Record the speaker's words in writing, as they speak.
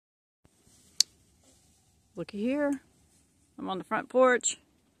looky here. I'm on the front porch.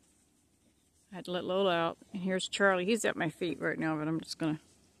 I had to let Lola out. And here's Charlie. He's at my feet right now, but I'm just going to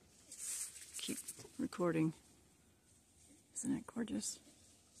keep recording. Isn't that gorgeous?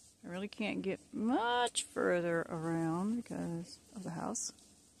 I really can't get much further around because of the house.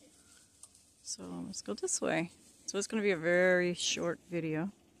 So let's go this way. So it's going to be a very short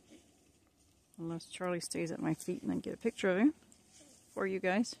video. Unless Charlie stays at my feet and then get a picture of him for you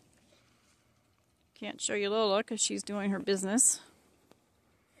guys. Can't show you Lola because she's doing her business.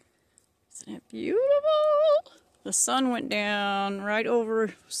 Isn't it beautiful? The sun went down right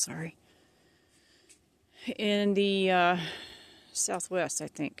over, in the southwest, I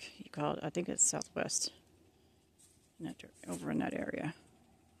think you call it. I think it's southwest. Over in that area.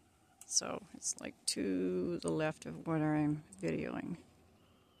 So it's like to the left of what I'm videoing.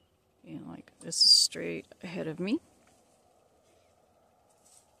 And like this is straight ahead of me.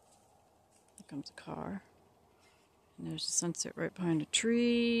 Here comes a car. And there's the sunset right behind the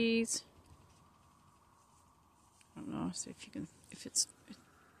trees. I don't know, see if you can,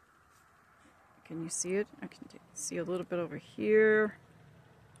 can you see it? I can see a little bit over here.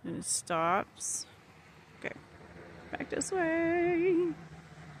 And it stops. Okay, back this way.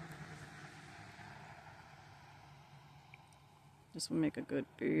 This will make a good,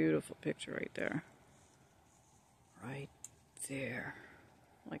 beautiful picture right there. Right there.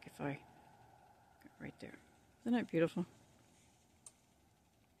 Like if I, right there. Isn't that beautiful?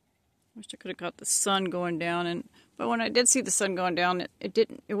 Wish I could have caught the sun going down, but when I did see the sun going down, it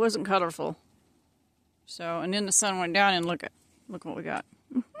wasn't colorful. So, and then the sun went down, and look what we got.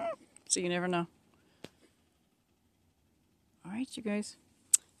 So you never know. All right, you guys,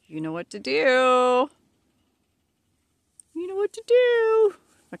 you know what to do. You know what to do.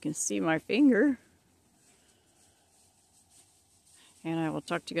 I can see my finger. And I will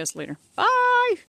talk to you guys later. Bye.